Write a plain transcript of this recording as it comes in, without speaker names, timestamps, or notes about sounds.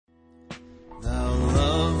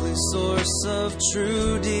only source of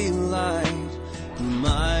true delight, whom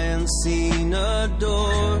I unseen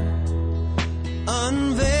adore.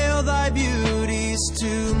 Unveil thy beauties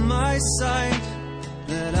to my sight,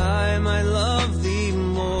 that I might love thee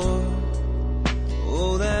more.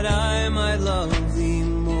 Oh, that I might love thee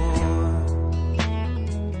more.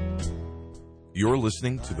 You're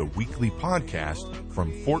listening to the weekly podcast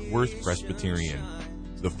from Fort Worth Presbyterian.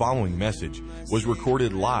 The following message was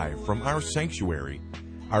recorded live from our sanctuary.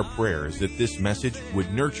 Our prayer is that this message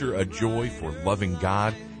would nurture a joy for loving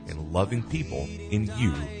God and loving people in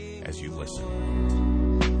you as you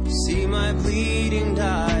listen. See my bleeding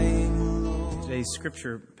dying. Today's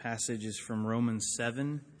scripture passage is from Romans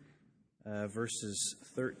 7, verses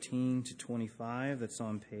 13 to 25. That's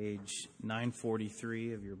on page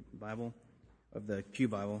 943 of your Bible, of the Pew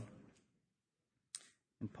Bible.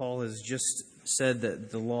 And Paul has just said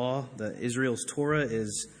that the law, the Israel's Torah,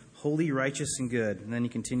 is holy, righteous, and good. And then he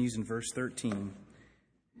continues in verse 13.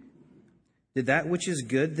 Did that which is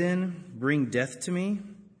good then bring death to me?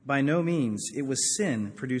 By no means. It was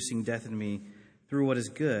sin producing death in me through what is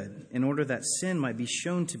good, in order that sin might be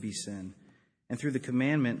shown to be sin, and through the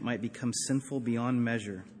commandment might become sinful beyond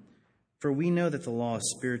measure. For we know that the law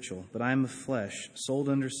is spiritual, but I am of flesh, sold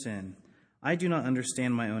under sin. I do not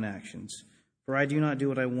understand my own actions. For I do not do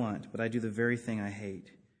what I want, but I do the very thing I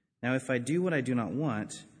hate. Now if I do what I do not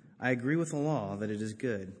want, I agree with the law that it is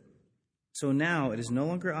good. So now it is no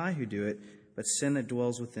longer I who do it, but sin that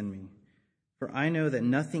dwells within me. For I know that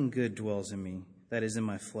nothing good dwells in me, that is in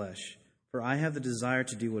my flesh. For I have the desire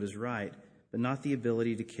to do what is right, but not the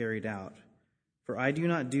ability to carry it out. For I do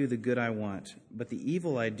not do the good I want, but the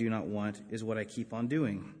evil I do not want is what I keep on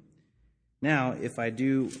doing. Now if I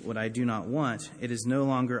do what I do not want, it is no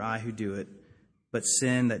longer I who do it, but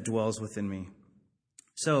sin that dwells within me.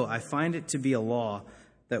 So I find it to be a law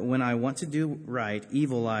that when I want to do right,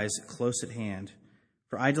 evil lies close at hand.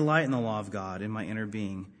 For I delight in the law of God in my inner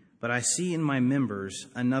being, but I see in my members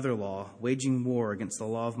another law, waging war against the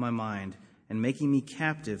law of my mind, and making me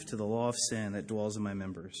captive to the law of sin that dwells in my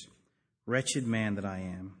members. Wretched man that I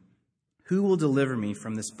am, who will deliver me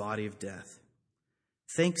from this body of death?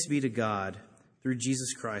 Thanks be to God through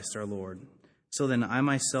Jesus Christ our Lord. So then I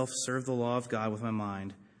myself serve the law of God with my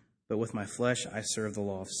mind, but with my flesh I serve the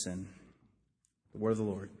law of sin. The word of the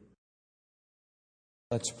Lord.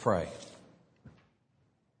 Let's pray.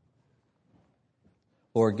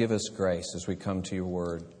 Lord, give us grace as we come to your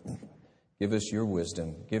word. Give us your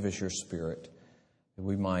wisdom. Give us your spirit, that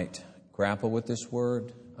we might grapple with this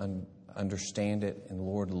word, understand it, and,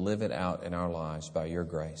 Lord, live it out in our lives by your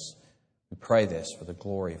grace. We pray this for the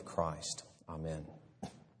glory of Christ. Amen.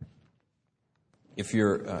 If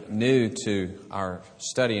you're new to our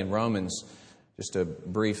study in Romans, just a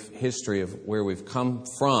brief history of where we've come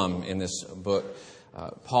from in this book.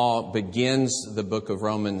 Paul begins the book of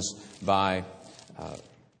Romans by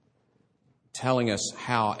telling us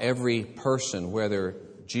how every person, whether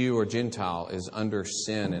Jew or Gentile, is under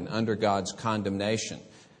sin and under God's condemnation,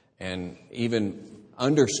 and even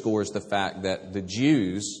underscores the fact that the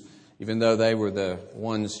Jews, even though they were the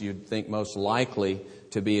ones you'd think most likely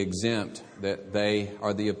to be exempt, that they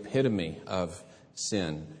are the epitome of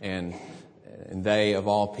sin, and they, of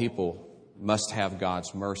all people, must have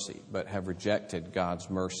God's mercy, but have rejected God's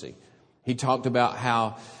mercy. He talked about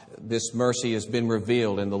how this mercy has been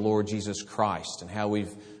revealed in the Lord Jesus Christ, and how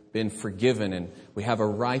we've been forgiven, and we have a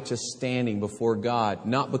righteous standing before God,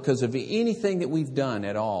 not because of anything that we've done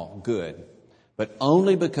at all good, but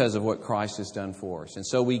only because of what Christ has done for us. And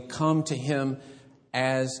so we come to Him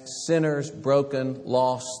as sinners, broken,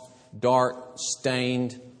 lost, dark,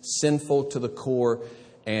 stained, sinful to the core,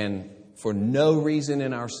 and for no reason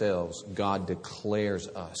in ourselves, God declares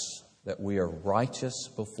us that we are righteous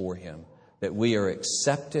before Him, that we are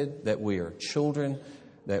accepted, that we are children,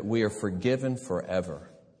 that we are forgiven forever,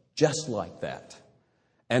 just like that.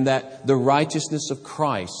 And that the righteousness of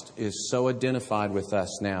Christ is so identified with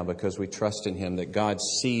us now because we trust in Him, that God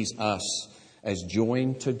sees us as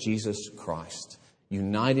joined to Jesus Christ,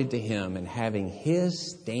 united to Him, and having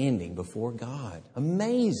His standing before God.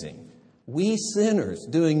 Amazing. We sinners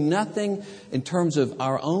doing nothing in terms of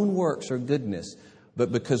our own works or goodness,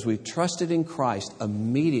 but because we trusted in Christ,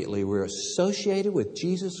 immediately we're associated with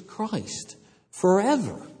Jesus Christ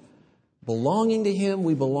forever. Belonging to Him,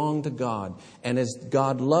 we belong to God. And as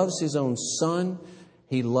God loves His own Son,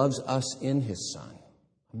 He loves us in His Son.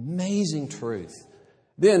 Amazing truth.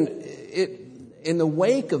 Then, in the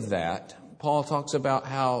wake of that, Paul talks about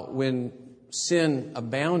how when sin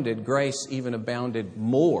abounded, grace even abounded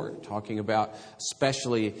more, talking about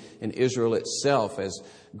especially in Israel itself, as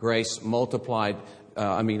grace multiplied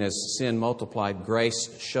as sin multiplied, grace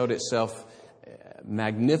showed itself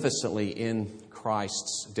magnificently in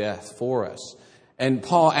Christ's death for us. And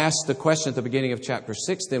Paul asked the question at the beginning of chapter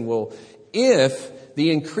 6 then, well, if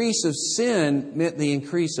the increase of sin meant the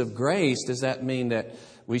increase of grace, does that mean that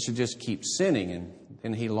we should just keep sinning? And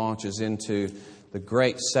then he launches into the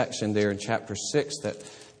great section there in chapter 6 that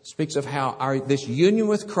speaks of how this union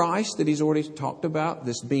with Christ that he's already talked about,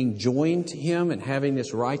 this being joined to Him and having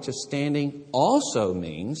this righteous standing, also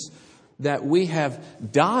means that we have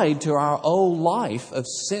died to our old life of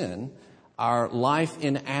sin, our life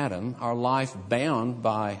in Adam, our life bound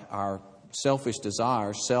by our selfish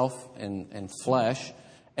desires, self and flesh,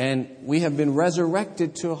 and we have been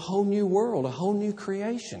resurrected to a whole new world, a whole new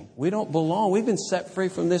creation. We don't belong. We've been set free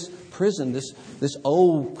from this prison, this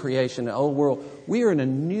old creation, the old world. We are in a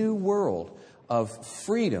new world of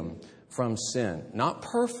freedom from sin. Not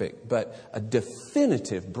perfect, but a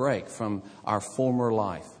definitive break from our former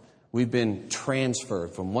life. We've been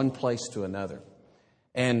transferred from one place to another.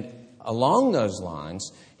 And along those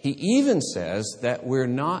lines, he even says that we're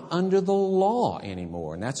not under the law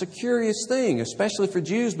anymore. And that's a curious thing, especially for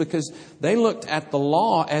Jews, because they looked at the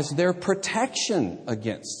law as their protection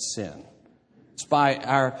against sin. It's by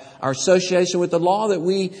our association with the law that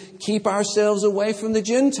we keep ourselves away from the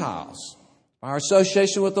Gentiles. Our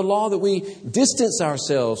association with the law that we distance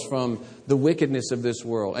ourselves from the wickedness of this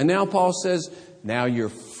world. And now Paul says, now you're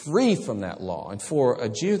free from that law. And for a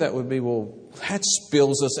Jew, that would be, well, that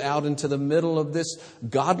spills us out into the middle of this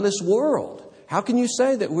godless world. How can you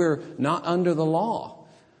say that we're not under the law?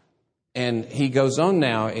 And he goes on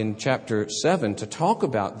now in chapter 7 to talk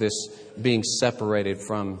about this being separated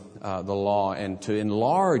from the law and to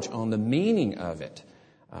enlarge on the meaning of it.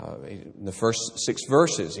 In the first 6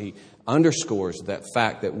 verses, he underscores that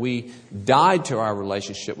fact that we died to our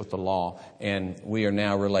relationship with the law and we are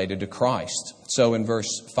now related to Christ. So in verse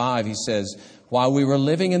 5 he says, while we were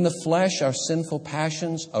living in the flesh, our sinful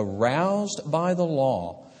passions, aroused by the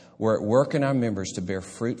law, were at work in our members to bear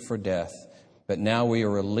fruit for death. But now we are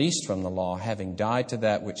released from the law, having died to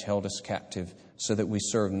that which held us captive, so that we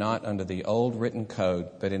serve not under the old written code,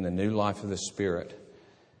 but in the new life of the Spirit.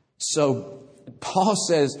 So Paul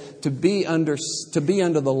says to be under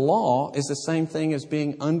the law is the same thing as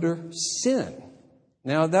being under sin.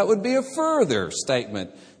 Now, that would be a further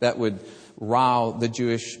statement that would rile the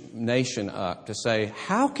Jewish nation up to say,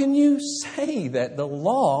 how can you say that the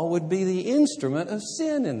law would be the instrument of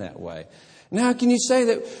sin in that way? And how can you say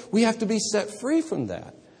that we have to be set free from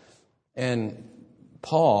that? And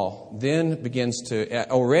Paul then begins to,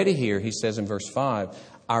 already here, he says in verse 5,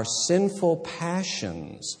 our sinful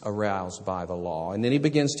passions aroused by the law. And then he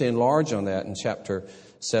begins to enlarge on that in chapter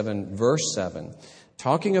 7, verse 7,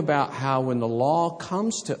 talking about how when the law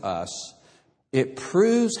comes to us, it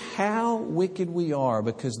proves how wicked we are,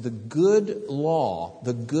 because the good law,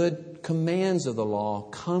 the good commands of the law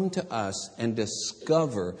come to us and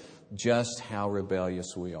discover just how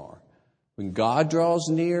rebellious we are. When God draws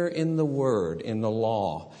near in the Word, in the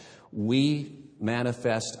law, we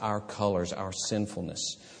manifest our colors, our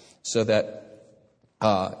sinfulness, so that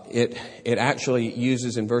it actually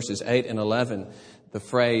uses in verses 8 and 11 the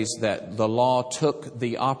phrase that the law took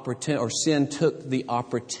the opportunity, or sin took the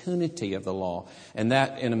opportunity of the law. And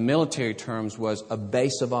that, in a military terms, was a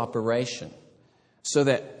base of operation. So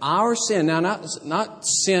that our sin, now not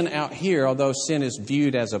sin out here, although sin is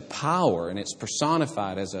viewed as a power and it's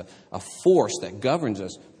personified as a force that governs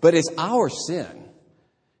us, but it's our sin.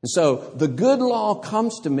 And so the good law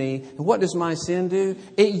comes to me, and what does my sin do?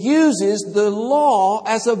 It uses the law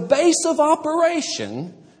as a base of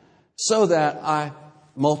operation so that I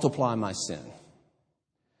multiply my sin.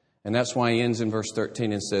 And that's why he ends in verse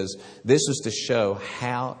 13 and says, this is to show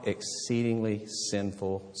how exceedingly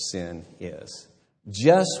sinful sin is.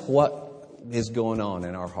 Just what is going on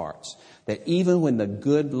in our hearts. That even when the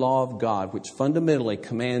good law of God, which fundamentally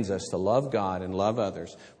commands us to love God and love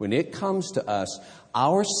others, when it comes to us,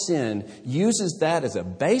 our sin uses that as a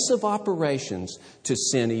base of operations to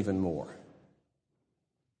sin even more.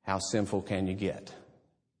 How sinful can you get?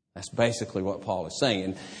 That's basically what Paul is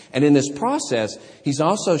saying. And in this process, he's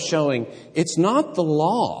also showing it's not the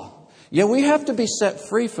law. Yeah, we have to be set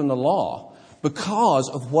free from the law because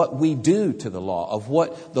of what we do to the law, of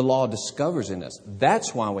what the law discovers in us.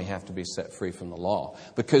 That's why we have to be set free from the law.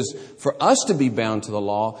 Because for us to be bound to the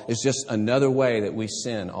law is just another way that we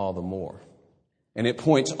sin all the more. And it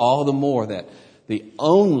points all the more that the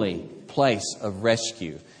only place of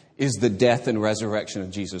rescue is the death and resurrection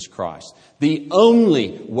of Jesus Christ. The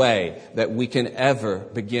only way that we can ever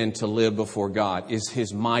begin to live before God is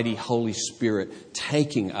His mighty Holy Spirit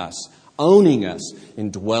taking us owning us,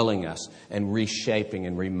 indwelling us, and reshaping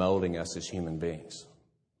and remolding us as human beings.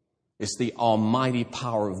 It's the almighty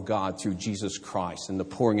power of God through Jesus Christ and the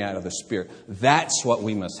pouring out of the Spirit. That's what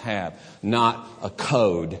we must have, not a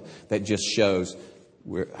code that just shows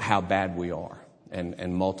how bad we are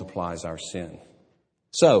and multiplies our sin.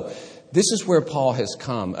 So, this is where Paul has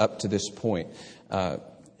come up to this point.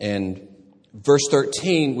 And verse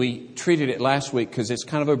 13, we treated it last week because it's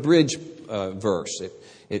kind of a bridge verse.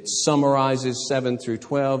 It summarizes 7 through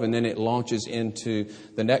 12, and then it launches into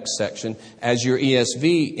the next section. As your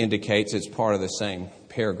ESV indicates, it's part of the same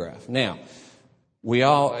paragraph. Now,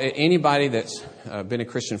 anybody that's been a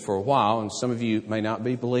Christian for a while, and some of you may not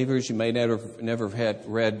be believers, you may never have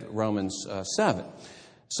read Romans 7.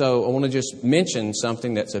 So I want to just mention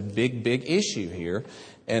something that's a big, big issue here,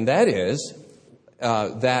 and that is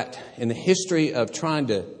that in the history of trying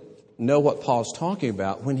to know what Paul's talking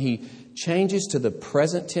about, when he changes to the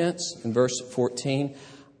present tense in verse 14,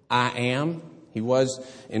 I am. He was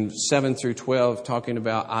in 7 through 12 talking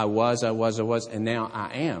about I was, and now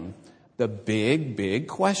I am. The big, big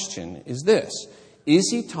question is this.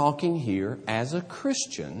 Is he talking here as a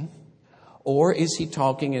Christian, or is he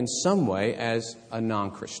talking in some way as a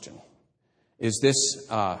non-Christian? Is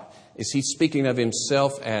he speaking of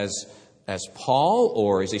himself as Paul,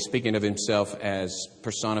 or is he speaking of himself as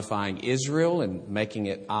personifying Israel and making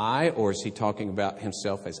it I, or is he talking about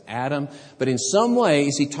himself as Adam? But in some way,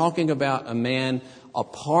 is he talking about a man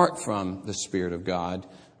apart from the Spirit of God,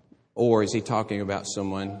 or is he talking about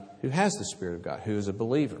someone who has the Spirit of God, who is a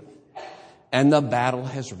believer? And the battle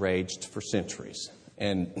has raged for centuries.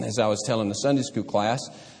 And as I was telling the Sunday school class,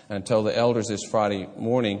 and I told the elders this Friday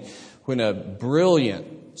morning, when a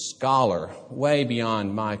brilliant scholar, way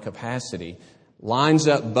beyond my capacity, lines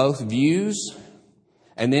up both views,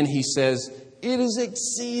 and then he says, it is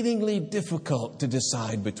exceedingly difficult to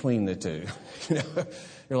decide between the two.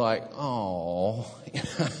 You're like, oh,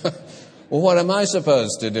 well, what am I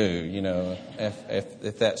supposed to do,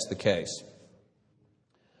 if that's the case?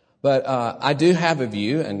 But I do have a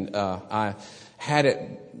view, and I had it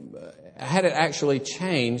actually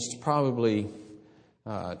changed probably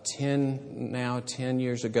 10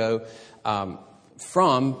 years ago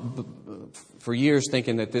for years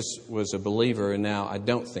thinking that this was a believer, and now I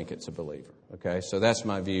don't think it's a believer. Okay, so that's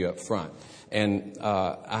my view up front. And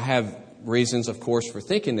I have reasons, of course, for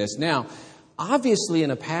thinking this. Now, obviously,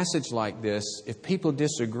 in a passage like this, if people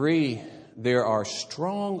disagree, there are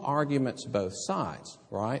strong arguments both sides,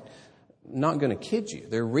 right? I'm not going to kid you.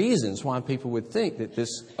 There are reasons why people would think that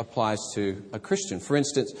this applies to a Christian. For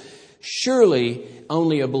instance, surely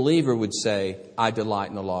only a believer would say, I delight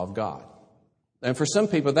in the law of God. And for some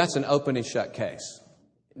people, that's an open and shut case.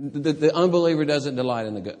 The unbeliever doesn't delight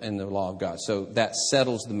in the law of God. So that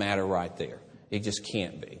settles the matter right there. It just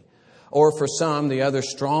can't be. Or for some, the other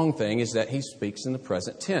strong thing is that he speaks in the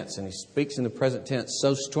present tense. And he speaks in the present tense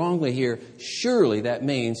so strongly here, surely that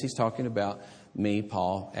means he's talking about me,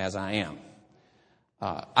 Paul, as I am.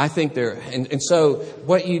 I think and so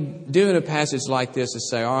what you do in a passage like this is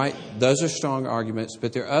say, all right, those are strong arguments,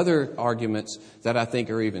 but there are other arguments that I think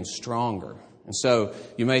are even stronger. And so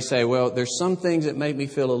you may say, well, there's some things that make me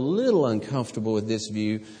feel a little uncomfortable with this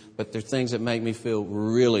view, but there are things that make me feel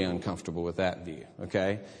really uncomfortable with that view.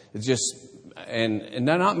 Okay? It's just, and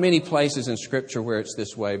not many places in Scripture where it's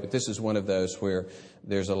this way, but this is one of those where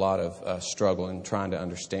there's a lot of struggle in trying to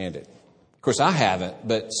understand it. Of course, I haven't,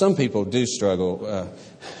 but some people do struggle.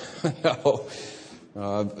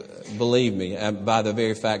 Believe me, by the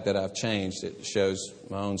very fact that I've changed, it shows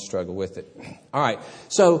my own struggle with it. All right,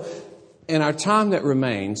 so in our time that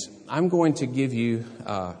remains, I'm going to give you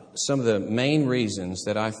some of the main reasons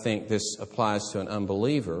that I think this applies to an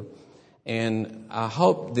unbeliever. And I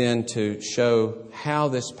hope then to show how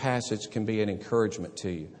this passage can be an encouragement to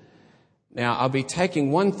you. Now, I'll be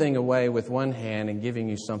taking one thing away with one hand and giving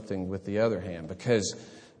you something with the other hand, because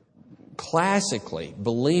classically,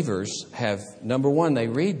 believers have, number one, they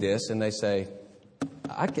read this and they say,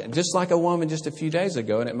 just like a woman just a few days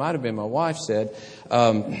ago, and it might have been my wife said,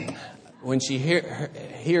 when she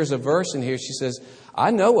hears a verse in here, she says,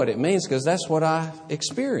 I know what it means because that's what I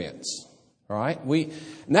experience. Right? And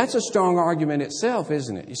that's a strong argument itself,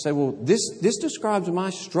 isn't it? You say, well, this describes my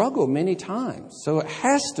struggle many times. So it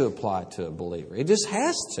has to apply to a believer. It just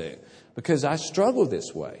has to, because I struggle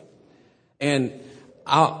this way. And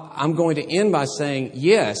I'm going to end by saying,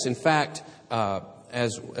 yes, in fact,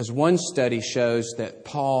 as one study shows, that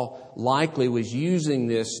Paul likely was using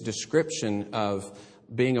this description of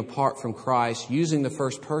being apart from Christ, using the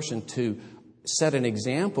first person to set an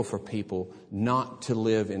example for people not to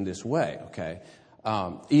live in this way, okay?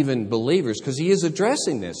 even believers, because he is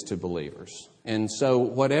addressing this to believers. And so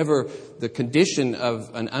whatever the condition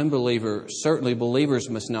of an unbeliever, certainly believers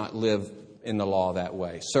must not live in the law that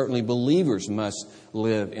way. Certainly believers must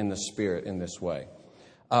live in the Spirit in this way.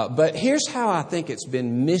 But here's how I think it's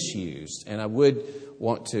been misused, and I would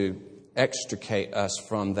want to extricate us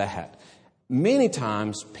from that. Many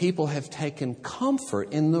times people have taken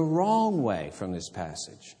comfort in the wrong way from this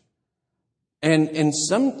passage. And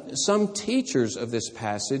some teachers of this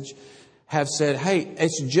passage have said, hey,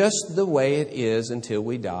 it's just the way it is until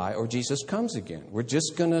we die or Jesus comes again. We're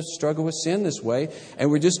just going to struggle with sin this way, and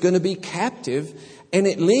we're just going to be captive. And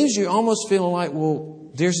it leaves you almost feeling like,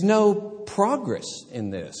 well, there's no progress in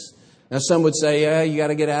this. Now, some would say, yeah, you got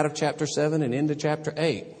to get out of chapter 7 and into chapter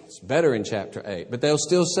 8. It's better in chapter 8. But they'll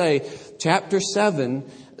still say, chapter 7,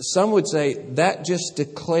 some would say that just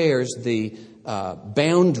declares the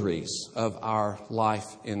boundaries of our life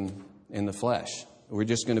in the flesh. We're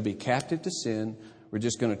just going to be captive to sin. We're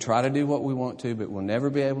just going to try to do what we want to, but we'll never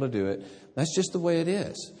be able to do it. That's just the way it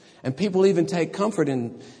is. And people even take comfort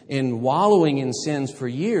in wallowing in sins for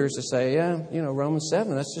years to say, yeah, Romans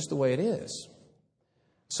 7, that's just the way it is.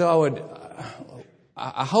 So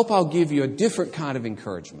I hope I'll give you a different kind of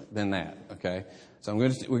encouragement than that, okay? So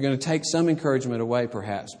we're going to take some encouragement away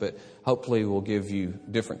perhaps, but hopefully we'll give you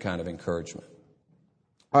a different kind of encouragement.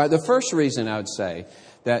 All right, the first reason I would say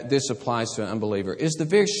that this applies to an unbeliever is the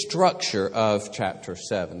very structure of chapter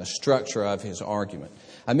 7, the structure of his argument.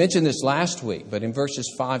 I mentioned this last week, but in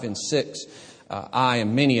verses 5 and 6, I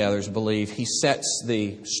and many others believe he sets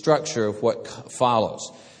the structure of what follows.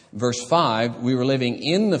 Verse 5, we were living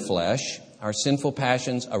in the flesh. Our sinful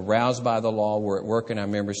passions, aroused by the law, were at work in our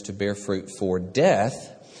members to bear fruit for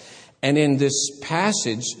death. And in this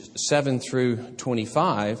passage, 7 through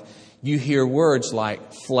 25, you hear words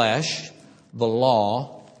like flesh, the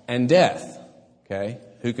law, and death. Okay?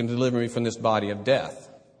 Who can deliver me from this body of death?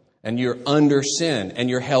 And you're under sin, and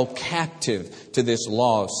you're held captive to this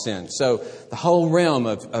law of sin. So the whole realm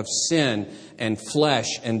of sin and flesh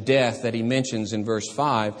and death that he mentions in verse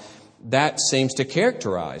 5, that seems to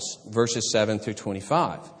characterize verses 7 through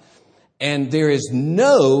 25. And there is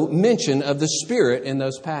no mention of the Spirit in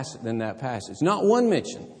that passage. Not one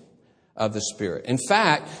mention of the Spirit. In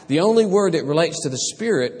fact, the only word that relates to the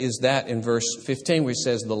Spirit is that in verse 15 where he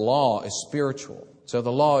says the law is spiritual. So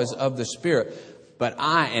the law is of the Spirit, but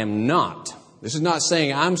I am not. This is not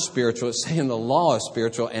saying I'm spiritual. It's saying the law is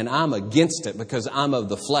spiritual and I'm against it because I'm of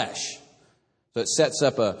the flesh. So it sets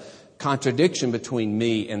up a contradiction between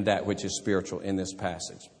me and that which is spiritual in this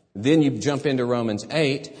passage. Then you jump into Romans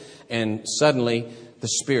 8 and suddenly the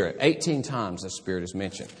Spirit. 18 times the Spirit is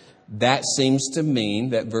mentioned. That seems to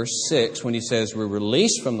mean that verse 6, when he says we're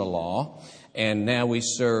released from the law and now we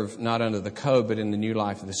serve not under the code but in the new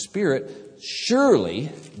life of the Spirit, surely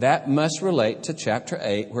that must relate to chapter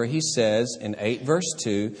 8 where he says in 8 verse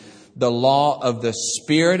 2, the law of the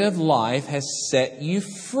Spirit of life has set you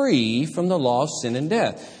free from the law of sin and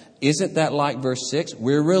death. Isn't that like verse 6?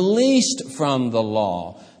 We're released from the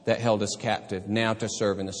law that held us captive now to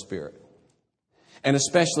serve in the Spirit. And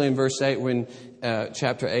especially in verse 8 when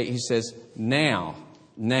chapter 8 he says, now,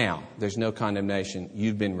 there's no condemnation.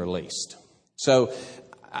 You've been released. So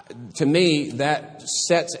to me, that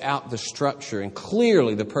sets out the structure. And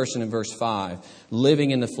clearly the person in verse 5,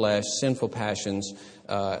 living in the flesh, sinful passions,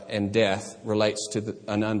 and death relates to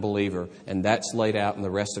an unbeliever. And that's laid out in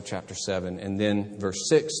the rest of chapter 7. And then verse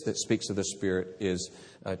 6 that speaks of the Spirit is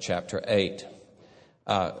chapter 8.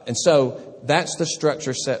 And so that's the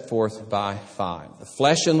structure set forth by 5. The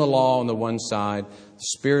flesh and the law on the one side, the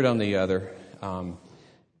Spirit on the other.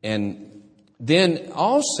 And then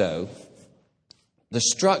also the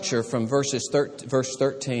structure from verse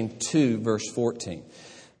 13 to verse 14.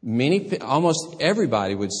 Almost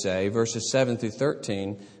everybody would say verses 7 through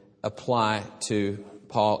 13 apply to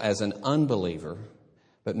Paul as an unbeliever.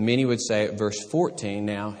 But many would say at verse 14,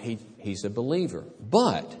 now he's a believer.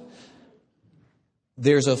 But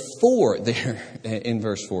there's a for there in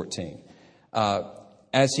verse 14.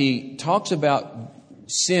 As he talks about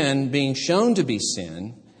sin being shown to be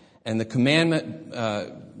sin, and the commandment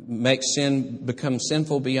makes sin become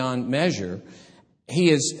sinful beyond measure, he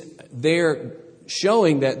is there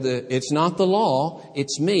showing that it's not the law,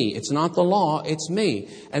 it's me. It's not the law, it's me.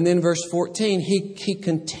 And then verse 14, he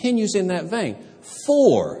continues in that vein.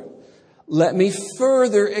 For, let me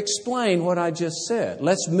further explain what I just said.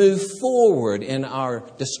 Let's move forward in our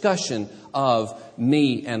discussion of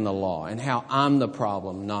me and the law and how I'm the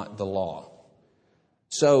problem, not the law.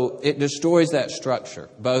 So it destroys that structure,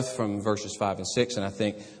 both from verses 5 and 6, and I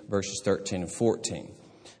think verses 13 and 14.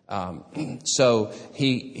 So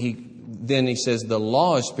he then he says, the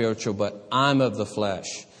law is spiritual, but I'm of the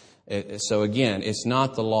flesh. So again, it's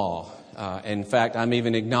not the law. In fact, I'm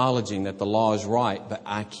even acknowledging that the law is right, but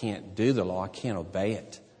I can't do the law. I can't obey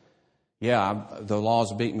it. Yeah, the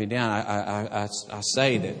law's beating me down. I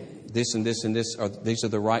say that this and this and this these are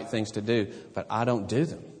the right things to do, but I don't do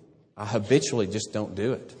them. I habitually just don't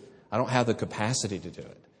do it. I don't have the capacity to do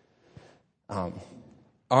it. All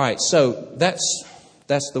right, so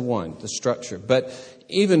that's the one, the structure. But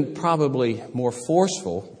even probably more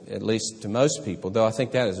forceful, at least to most people, though I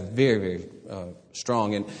think that is very, very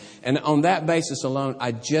strong. And on that basis alone,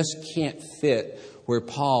 I just can't fit where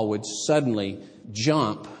Paul would suddenly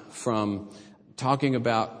jump from talking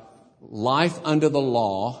about life under the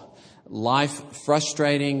law, life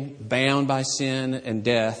frustrating, bound by sin and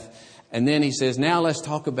death, and then he says, now let's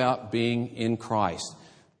talk about being in Christ.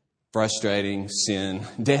 Frustrating, sin,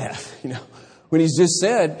 death. When he's just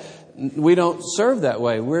said, we don't serve that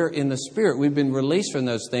way. We're in the Spirit. We've been released from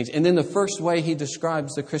those things. And then the first way he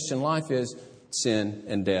describes the Christian life is sin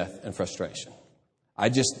and death and frustration. I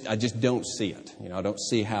just don't see it. I don't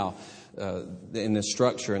see how in the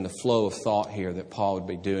structure and the flow of thought here that Paul would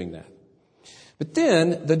be doing that. But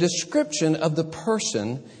then the description of the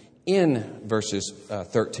person in verses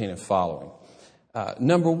 13 and following.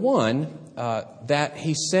 Number one, that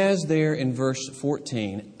he says there in verse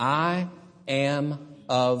 14, I am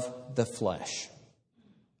of the flesh.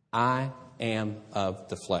 I am of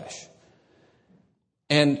the flesh.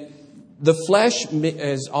 And the flesh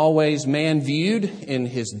is always man viewed in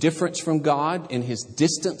his difference from God, in his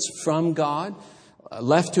distance from God,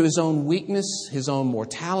 left to his own weakness, his own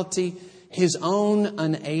mortality, his own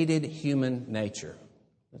unaided human nature.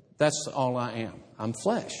 That's all I am. I'm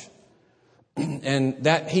flesh. And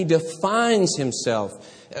that he defines himself,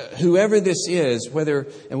 whoever this is, whether,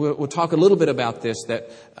 and we'll talk a little bit about this,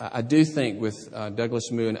 that I do think with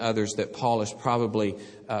Douglas Moo and others that Paul is probably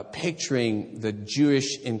picturing the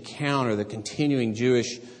Jewish encounter, the continuing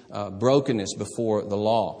Jewish brokenness before the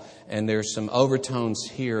law. And there's some overtones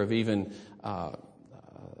here of even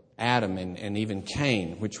Adam and even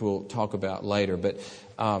Cain, which we'll talk about later.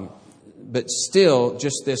 But still,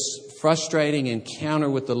 just this frustrating encounter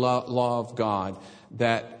with the law of God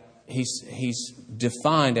that he's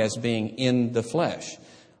defined as being in the flesh.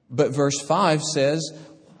 But verse 5 says,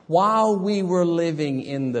 while we were living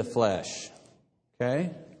in the flesh,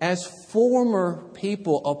 okay, as former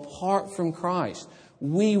people apart from Christ,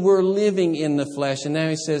 we were living in the flesh. And now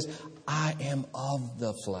he says, I am of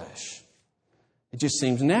the flesh. It just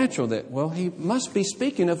seems natural that, well, he must be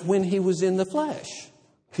speaking of when he was in the flesh.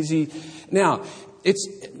 Now, it's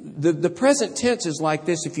the present tense is like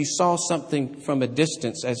this. If you saw something from a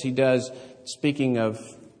distance, as he does, speaking of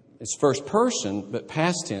it's first person, but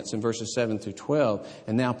past tense in verses 7 through 12,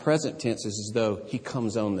 and now present tense is as though he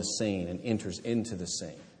comes on the scene and enters into the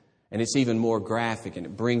scene. And it's even more graphic, and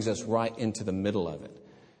it brings us right into the middle of it.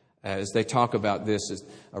 As they talk about this as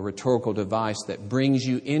a rhetorical device that brings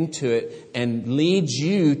you into it and leads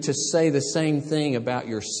you to say the same thing about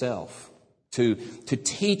yourself. To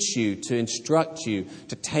teach you, to instruct you,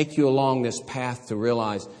 to take you along this path to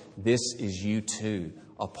realize this is you too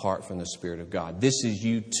apart from the Spirit of God. This is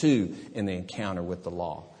you too in the encounter with the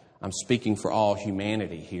law. I'm speaking for all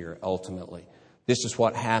humanity here ultimately. This is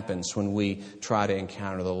what happens when we try to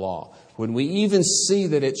encounter the law. When we even see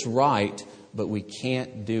that it's right, but we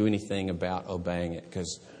can't do anything about obeying it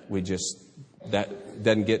because that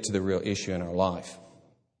doesn't get to the real issue in our life.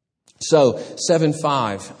 So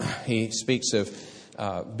 7:5, he speaks of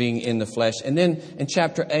being in the flesh. And then in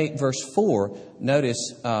chapter 8, verse 4,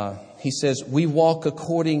 notice he says, do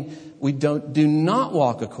not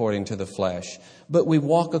walk according to the flesh, but we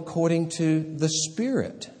walk according to the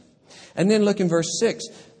Spirit. And then look in verse 6,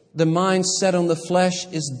 the mind set on the flesh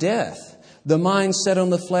is death. The mind set on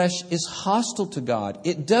the flesh is hostile to God.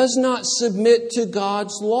 It does not submit to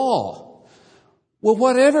God's law. Well,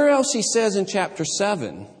 whatever else he says in chapter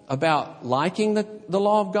 7 about liking the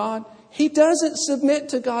law of God, he doesn't submit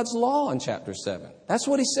to God's law in chapter 7. That's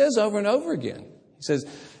what he says over and over again. He says,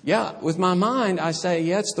 yeah, with my mind, I say,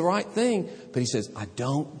 yeah, it's the right thing. But he says, I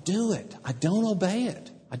don't do it. I don't obey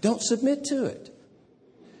it. I don't submit to it.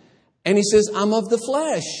 And he says, I'm of the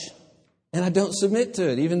flesh. And I don't submit to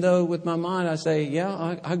it. Even though with my mind, I say,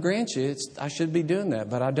 yeah, I grant you, I should be doing that.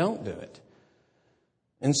 But I don't do it.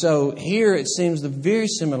 And so here it seems the very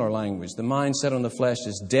similar language. The mind set on the flesh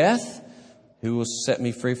is death. Who will set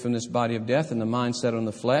me free from this body of death? And the mind set on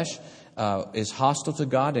the flesh is hostile to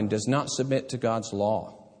God and does not submit to God's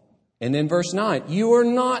law. And then verse 9, you are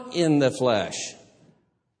not in the flesh.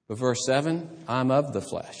 But verse 7, I'm of the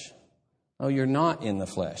flesh. Oh, you're not in the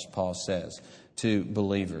flesh, Paul says to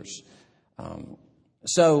believers.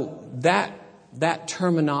 So that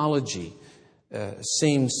terminology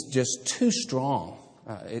seems just too strong.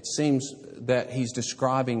 It seems that he's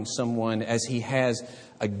describing someone as he has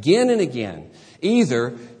again and again.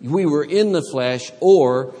 Either we were in the flesh,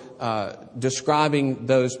 or describing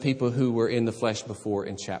those people who were in the flesh before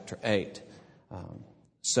in chapter 8.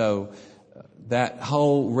 So that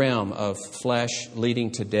whole realm of flesh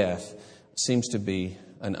leading to death seems to be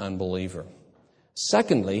an unbeliever.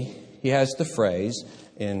 Secondly, he has the phrase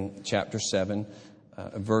in chapter 7,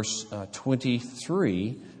 verse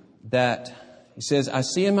 23, that he says, I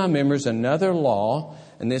see in my members another law,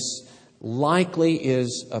 and this likely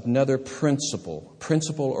is another principle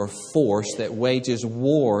or force that wages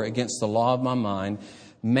war against the law of my mind,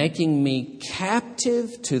 making me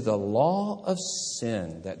captive to the law of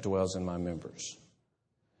sin that dwells in my members.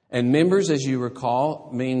 And members, as you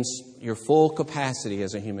recall, means your full capacity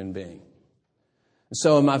as a human being.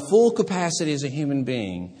 So in my full capacity as a human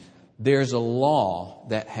being, there's a law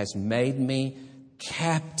that has made me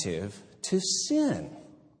captive to sin.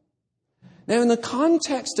 Now, in the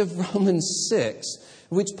context of Romans 6,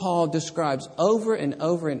 which Paul describes over and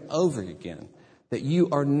over and over again, that you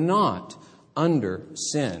are not under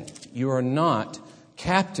sin. You are not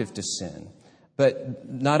captive to sin. But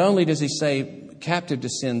not only does he say captive to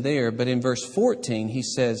sin there, but in verse 14 he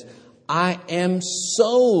says, I am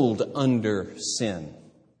sold under sin.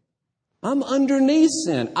 I'm underneath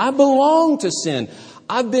sin. I belong to sin.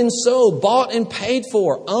 I've been sold, bought and paid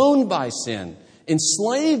for, owned by sin,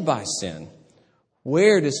 enslaved by sin.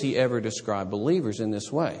 Where does he ever describe believers in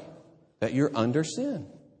this way? That you're under sin.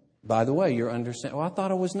 By the way, you're under sin. Well, I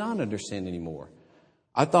thought I was not under sin anymore.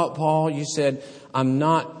 I thought, Paul, you said, I'm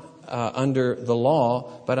not under the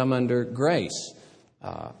law, but I'm under grace.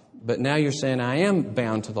 But now you're saying I am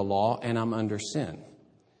bound to the law and I'm under sin.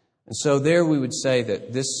 And so there we would say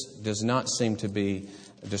that this does not seem to be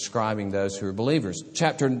describing those who are believers.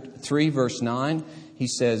 Chapter 3, verse 9, he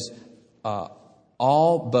says,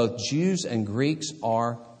 all, both Jews and Greeks,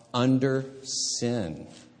 are under sin.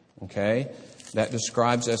 Okay? That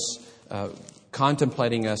describes us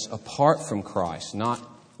contemplating us apart from Christ, not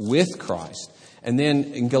with Christ. And then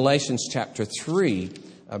in Galatians chapter 3,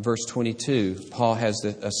 verse 22, Paul has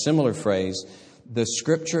a similar phrase, the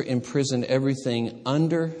Scripture imprisoned everything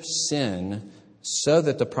under sin so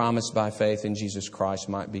that the promise by faith in Jesus Christ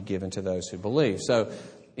might be given to those who believe. So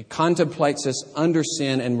it contemplates us under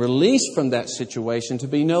sin and released from that situation to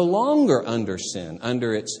be no longer under sin,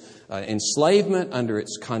 under its enslavement, under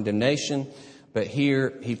its condemnation. But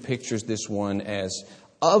here he pictures this one as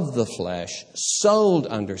of the flesh, sold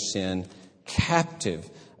under sin, captive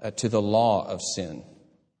to the law of sin.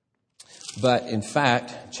 But in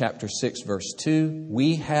fact, chapter 6, verse 2,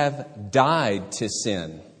 we have died to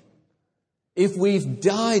sin. If we've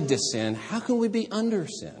died to sin, how can we be under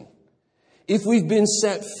sin? If we've been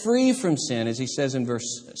set free from sin, as he says in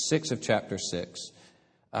verse 6 of chapter 6,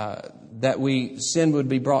 that sin would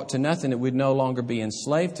be brought to nothing, that we'd no longer be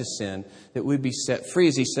enslaved to sin, that we'd be set free,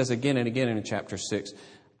 as he says again and again in chapter 6.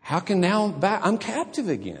 How can now I'm captive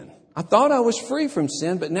again? I thought I was free from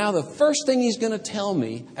sin, but now the first thing he's going to tell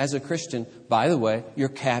me as a Christian, by the way, you're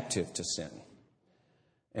captive to sin.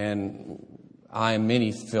 And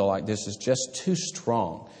many feel like this is just too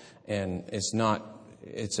strong, and it's not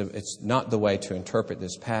the way to interpret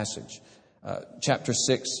this passage. Chapter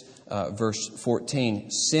 6, verse 14,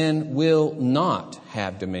 sin will not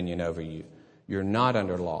have dominion over you. You're not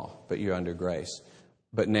under law, but you're under grace.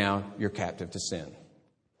 But now you're captive to sin.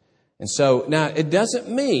 And so, now, it doesn't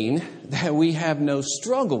mean that we have no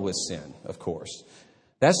struggle with sin, of course.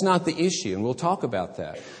 That's not the issue, and we'll talk about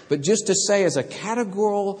that. But just to say as a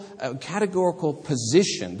categorical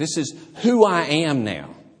position, this is who I am now.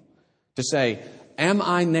 To say, am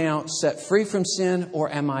I now set free from sin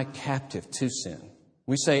or am I captive to sin?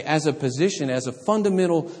 We say as a position, as a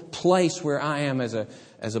fundamental place where I am as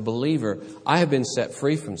a believer, I have been set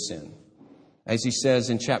free from sin. As he says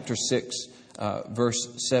in chapter 6,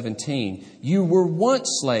 verse 17, you were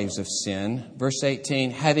once slaves of sin. Verse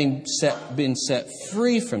 18, having been set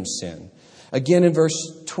free from sin. Again in verse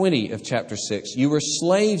 20 of chapter 6, you were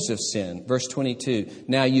slaves of sin. Verse 22,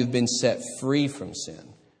 now you've been set free from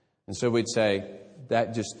sin. And so we'd say,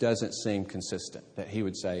 that just doesn't seem consistent. That he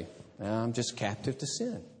would say, I'm just captive to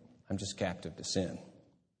sin. I'm just captive to sin.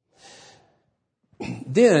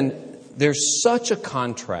 Then there's such a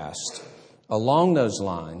contrast along those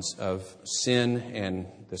lines of sin and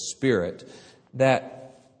the Spirit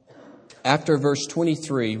that after verse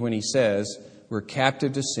 23, when he says, we're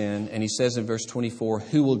captive to sin, and he says in verse 24,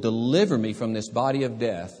 who will deliver me from this body of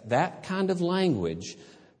death, that kind of language,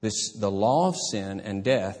 the law of sin and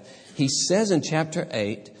death, he says in chapter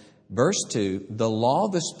 8, verse 2, the law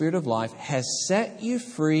of the Spirit of life has set you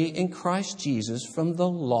free in Christ Jesus from the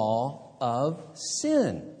law of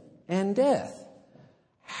sin and death.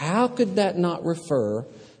 How could that not refer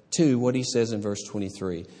to what he says in verse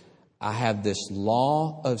 23? I have this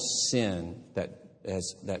law of sin that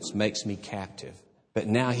makes me captive. But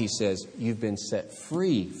now he says, you've been set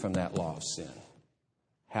free from that law of sin.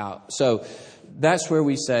 So that's where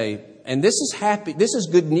we say, and this is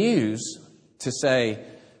good news to say,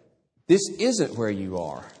 this isn't where you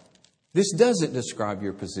are. This doesn't describe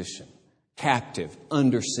your position. Captive,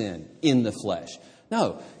 under sin, in the flesh.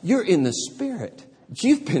 No, you're in the Spirit.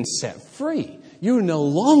 You've been set free. You're no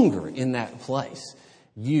longer in that place.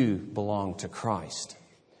 You belong to Christ.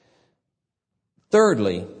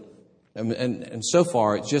 Thirdly, and so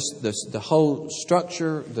far, it's just the whole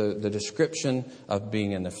structure, the description of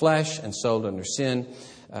being in the flesh and sold under sin.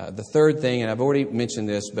 The third thing, and I've already mentioned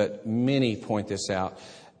this, but many point this out,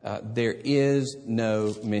 there is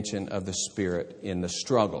no mention of the Spirit in the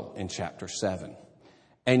struggle in chapter 7.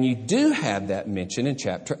 And you do have that mention in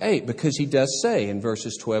chapter 8, because he does say in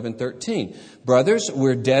verses 12 and 13, brothers,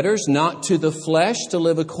 we're debtors not to the flesh to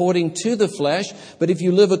live according to the flesh, but if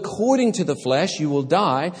you live according to the flesh, you will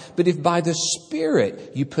die. But if by the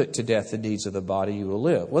Spirit you put to death the deeds of the body, you will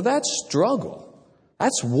live. Well, that's struggle.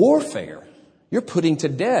 That's warfare. You're putting to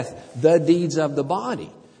death the deeds of the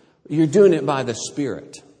body. You're doing it by the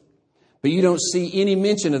Spirit. But you don't see any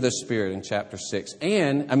mention of the Spirit in chapter 7.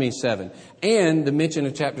 And the mention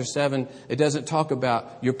of chapter 7, it doesn't talk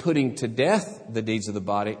about you're putting to death the deeds of the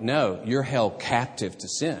body. No, you're held captive to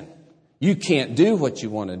sin. You can't do what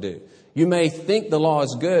you want to do. You may think the law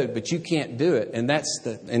is good, but you can't do it.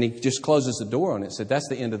 And he just closes the door on it. So that's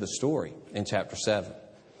the end of the story in chapter 7.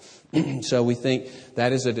 So we think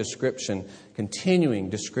that is a description,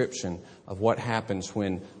 continuing description of what happens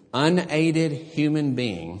when unaided human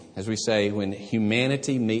being, as we say, when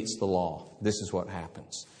humanity meets the law. This is what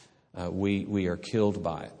happens. We are killed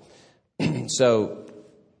by it. So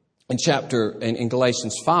in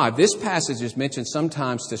Galatians 5, this passage is mentioned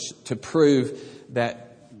sometimes to prove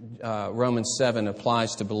that Romans 7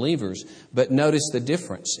 applies to believers. But notice the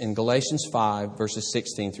difference in Galatians 5, verses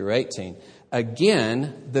 16 through 18.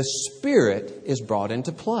 Again, the Spirit is brought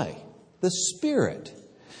into play. The Spirit.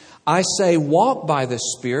 I say, walk by the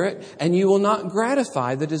Spirit, and you will not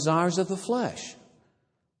gratify the desires of the flesh.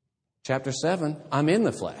 Chapter 7, I'm in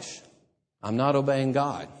the flesh. I'm not obeying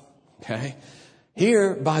God. Okay?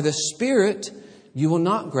 Here, by the Spirit, you will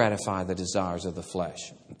not gratify the desires of the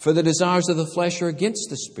flesh. For the desires of the flesh are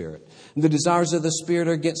against the Spirit, and the desires of the Spirit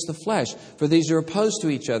are against the flesh. For these are opposed to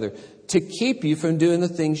each other, to keep you from doing the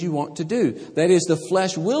things you want to do. That is, the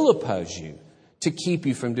flesh will oppose you to keep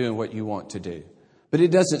you from doing what you want to do. But it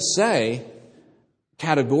doesn't say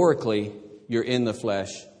categorically you're in the flesh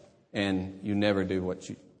and you never do what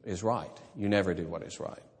is right. You never do what is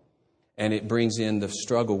right. And it brings in the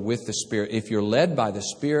struggle with the Spirit. If you're led by the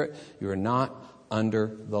Spirit, you're not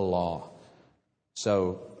under the law.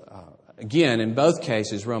 So, again, in both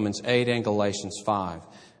cases, Romans 8 and Galatians 5,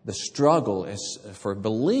 the struggle is for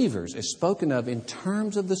believers is spoken of in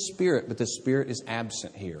terms of the Spirit, but the Spirit is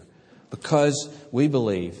absent here because we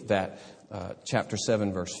believe that chapter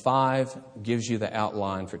 7, verse 5 gives you the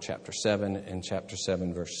outline for chapter 7, and chapter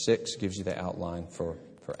 7, verse 6 gives you the outline for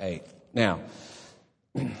 8. Now,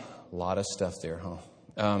 a lot of stuff there,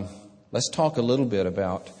 huh? Let's talk a little bit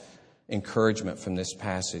about encouragement from this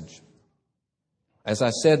passage. As I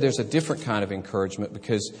said, there's a different kind of encouragement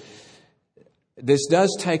because this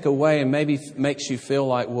does take away and maybe makes you feel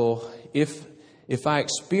like, well, if I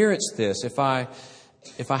experience this, if I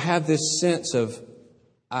have this sense of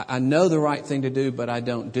I know the right thing to do, but I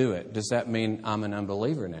don't do it, does that mean I'm an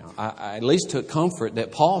unbeliever now? I at least took comfort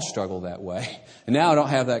that Paul struggled that way. And now I don't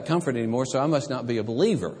have that comfort anymore, so I must not be a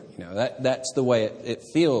believer. You know, that's the way it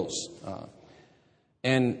feels.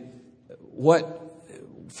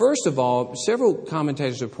 First of all, several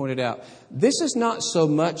commentators have pointed out, this is not so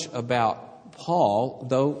much about Paul,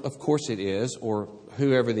 though of course it is, or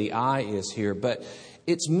whoever the I is here, but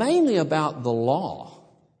it's mainly about the law.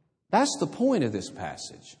 That's the point of this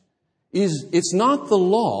passage. It's not the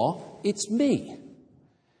law, it's me.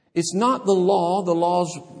 It's not the law. The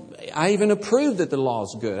law's, I even approve that the law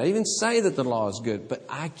is good. I even say that the law is good, but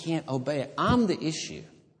I can't obey it. I'm the issue,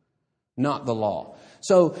 not the law.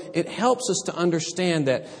 So it helps us to understand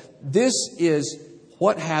that this is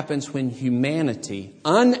what happens when humanity,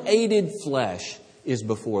 unaided flesh, is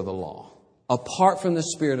before the law. Apart from the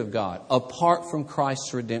Spirit of God, apart from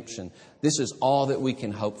Christ's redemption, this is all that we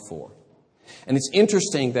can hope for. And it's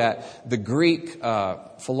interesting that the Greek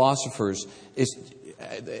philosophers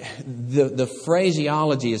the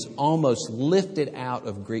phraseology is almost lifted out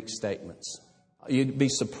of Greek statements. You'd be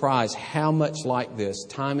surprised how much like this,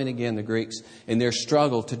 time and again, the Greeks, in their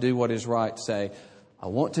struggle to do what is right, say, I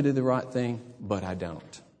want to do the right thing, but I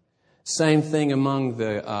don't. Same thing among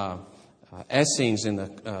the Essenes in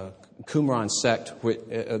the Qumran sect,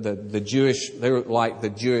 the Jewish, they were like the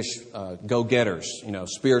Jewish go-getters,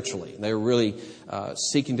 spiritually. They were really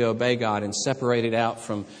seeking to obey God and separated out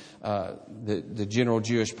from the general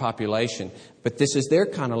Jewish population. But this is their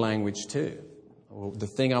kind of language too. Well, the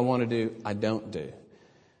thing I want to do, I don't do.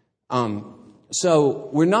 So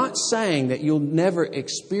we're not saying that you'll never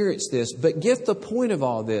experience this, but get the point of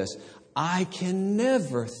all this. I can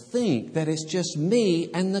never think that it's just me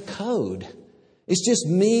and the code. It's just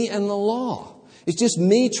me and the law. It's just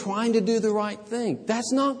me trying to do the right thing.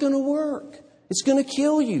 That's not going to work. It's going to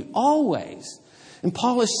kill you, always. And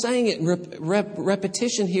Paul is saying it in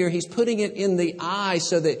repetition here. He's putting it in the eye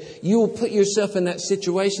so that you will put yourself in that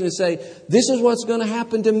situation and say, this is what's going to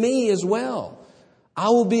happen to me as well. I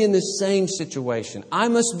will be in the same situation. I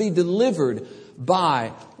must be delivered by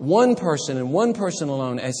one person and one person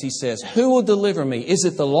alone, as he says. Who will deliver me? Is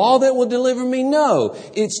it the law that will deliver me? No,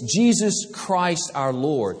 it's Jesus Christ our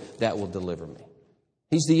Lord that will deliver me.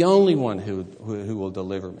 He's the only one who will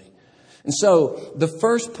deliver me. And so the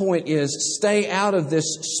first point is stay out of this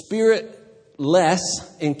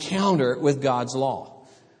spiritless encounter with God's law.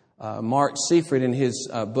 Mark Seifert, in his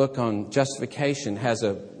book on justification, has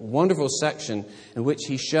a wonderful section in which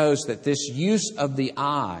he shows that this use of the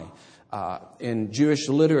eye in Jewish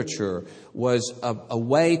literature was a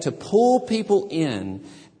way to pull people in,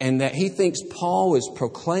 and that he thinks Paul was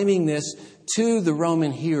proclaiming this to the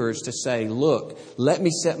Roman hearers to say, look, let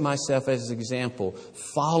me set myself as an example.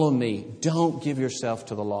 Follow me. Don't give yourself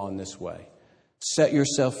to the law in this way. Set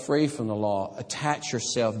yourself free from the law. Attach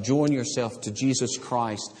yourself. Join yourself to Jesus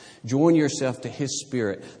Christ. Join yourself to His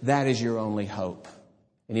Spirit. That is your only hope.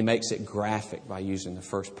 And he makes it graphic by using the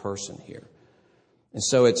first person here. And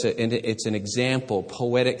so it's an example,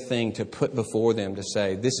 poetic thing to put before them to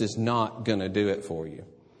say, this is not going to do it for you.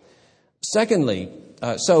 Secondly,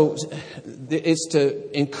 so it's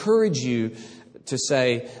to encourage you to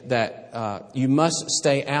say that you must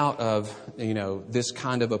stay out of, this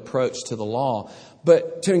kind of approach to the law,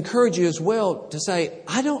 but to encourage you as well to say,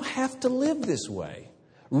 I don't have to live this way.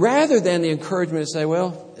 Rather than the encouragement to say,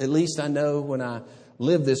 well, at least I know when I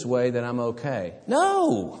live this way that I'm okay.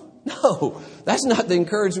 No, that's not the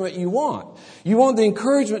encouragement you want. You want the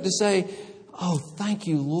encouragement to say, oh, thank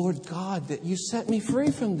you, Lord God, that you set me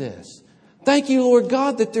free from this. Thank you, Lord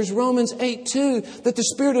God, that there's Romans 8:2, that the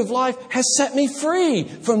Spirit of life has set me free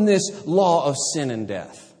from this law of sin and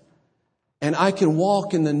death. And I can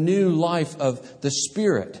walk in the new life of the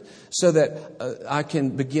Spirit so that I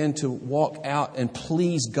can begin to walk out and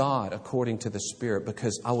please God according to the Spirit,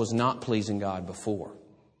 because I was not pleasing God before.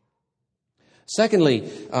 Secondly,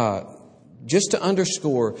 just to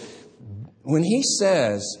underscore, when he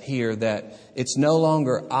says here that it's no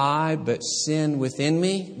longer I, but sin within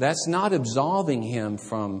me, that's not absolving him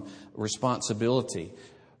from responsibility.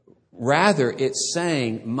 Rather, it's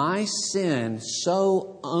saying my sin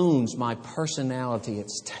so owns my personality,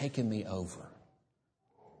 it's taken me over.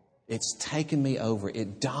 It's taken me over.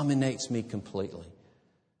 It dominates me completely.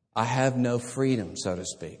 I have no freedom, so to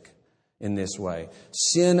speak, in this way.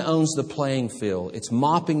 Sin owns the playing field. It's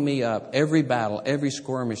mopping me up. Every battle, every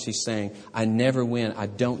skirmish, he's saying, I never win. I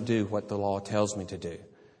don't do what the law tells me to do.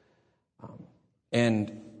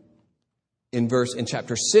 And in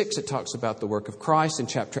chapter 6, it talks about the work of Christ. In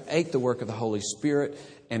chapter 8, the work of the Holy Spirit.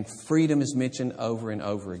 And freedom is mentioned over and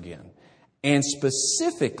over again. And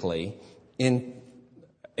specifically, in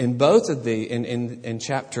both of in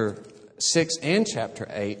chapter 6 and chapter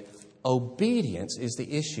 8, obedience is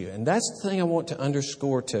the issue. And that's the thing I want to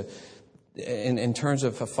underscore in terms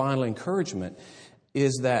of a final encouragement,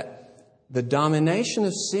 is that the domination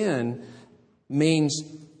of sin means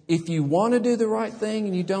if you want to do the right thing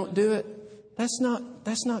and you don't do it, that's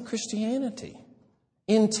not Christianity.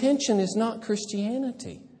 Intention is not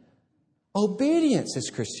Christianity. Obedience is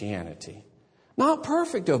Christianity. Not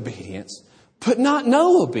perfect obedience, but not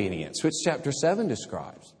no obedience, which chapter 7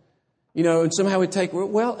 describes. And somehow we take,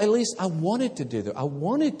 well, at least I wanted to do that. I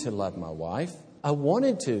wanted to love my wife. I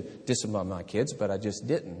wanted to discipline my kids, but I just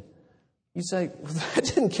didn't. You say, well, that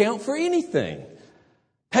didn't count for anything.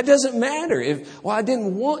 That doesn't matter. I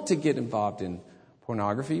didn't want to get involved in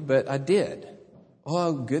pornography, but I did.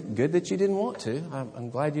 Oh, good that you didn't want to. I'm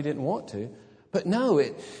glad you didn't want to. But no,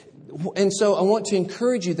 and so I want to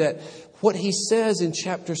encourage you that what he says in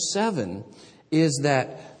chapter 7 is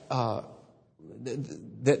that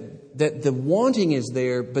that the wanting is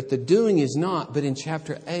there, but the doing is not. But in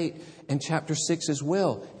chapter 8 and chapter 6 as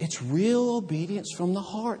well, it's real obedience from the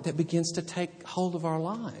heart that begins to take hold of our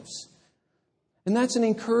lives. And that's an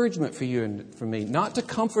encouragement for you and for me, not to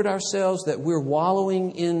comfort ourselves that we're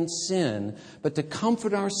wallowing in sin, but to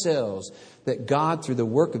comfort ourselves that God, through the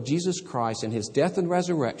work of Jesus Christ and His death and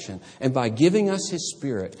resurrection, and by giving us His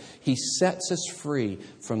Spirit, He sets us free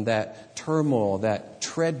from that turmoil, that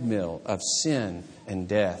treadmill of sin and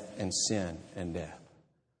death and sin and death.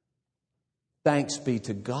 Thanks be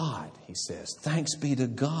to God, he says. Thanks be to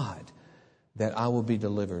God that I will be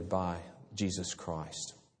delivered by Jesus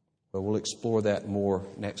Christ. But we'll explore that more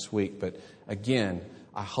next week. But again,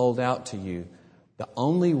 I hold out to you the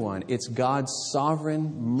only one. It's God's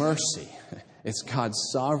sovereign mercy. It's God's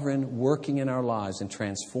sovereign working in our lives and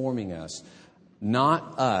transforming us.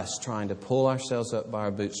 Not us trying to pull ourselves up by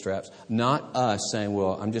our bootstraps. Not us saying,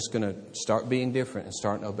 well, I'm just going to start being different and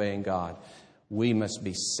start obeying God. We must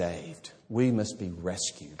be saved. We must be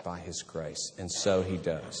rescued by His grace. And so He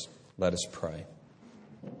does. Let us pray.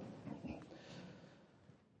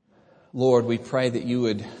 Lord, we pray that you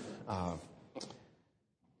would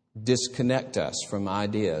disconnect us from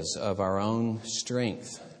ideas of our own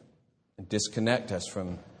strength. Disconnect us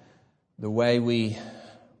from the way we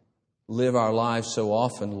live our lives so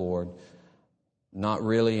often, Lord. Not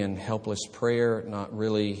really in helpless prayer, not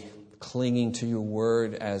really clinging to your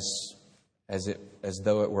word as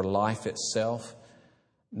though it were life itself.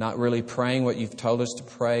 Not really praying what you've told us to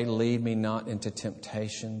pray. Lead me not into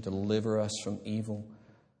temptation. Deliver us from evil.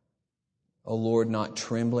 Oh Lord, not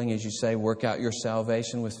trembling, as you say, work out your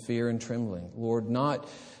salvation with fear and trembling. Lord, not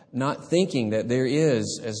thinking that there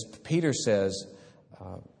is, as Peter says,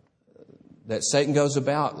 that Satan goes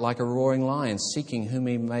about like a roaring lion, seeking whom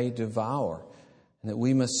he may devour. And that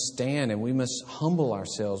we must stand and we must humble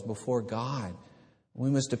ourselves before God. We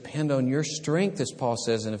must depend on your strength, as Paul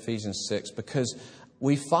says in Ephesians 6, because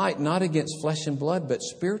we fight not against flesh and blood, but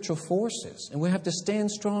spiritual forces. And we have to stand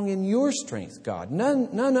strong in your strength, God.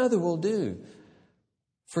 None other will do.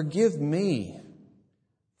 Forgive me.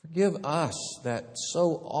 Forgive us that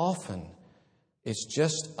so often it's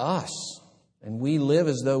just us. And we live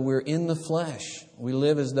as though we're in the flesh. We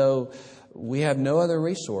live as though we have no other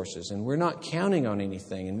resources and we're not counting on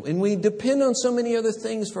anything. And we depend on so many other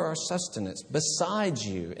things for our sustenance besides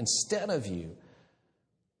you, instead of you.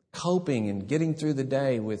 Coping and getting through the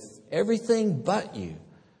day with everything but you.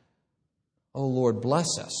 Oh Lord,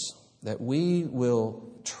 bless us that we will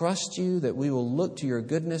trust you, that we will look to your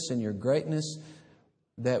goodness and your greatness,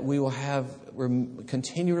 that we will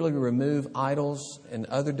continually remove idols and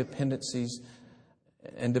other dependencies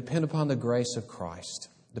and depend upon the grace of Christ.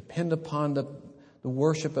 Depend upon the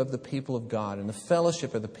worship of the people of God and the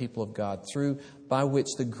fellowship of the people of God by which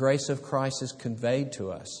the grace of Christ is conveyed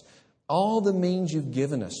to us. All the means you've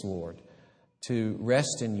given us, Lord, to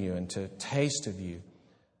rest in you and to taste of you.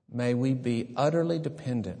 May we be utterly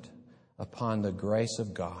dependent upon the grace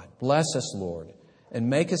of God. Bless us, Lord, and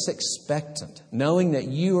make us expectant, knowing that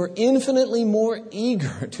you are infinitely more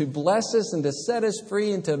eager to bless us and to set us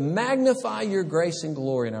free and to magnify your grace and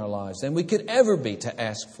glory in our lives than we could ever be to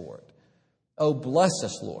ask for it. Oh, bless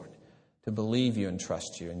us, Lord, to believe you and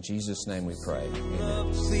trust you. In Jesus' name we pray.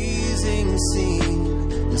 Amen. Pleasing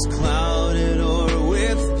scene is clouded or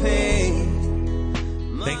with pain.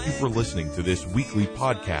 Thank you for listening to this weekly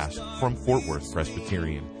podcast from Fort Worth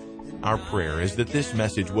Presbyterian. Our prayer is that this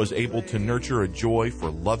message was able to nurture a joy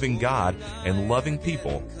for loving God and loving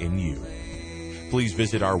people in you. Please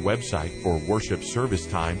visit our website for worship service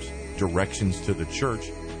times, directions to the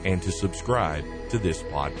church, and to subscribe to this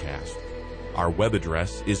podcast. Our web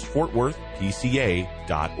address is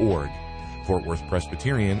fortworthpca.org. Fort Worth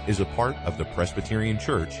Presbyterian is a part of the Presbyterian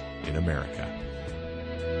Church in America.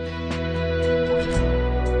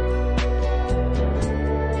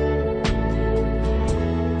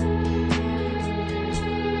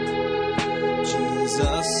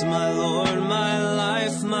 Jesus, my Lord, my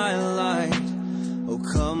life, my light. Oh,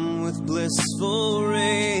 come with blissful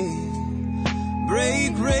ray.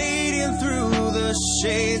 Break radiant through the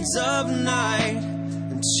shades of night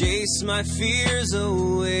and chase my fears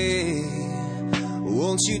away.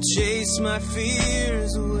 Won't you chase my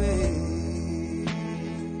fears away?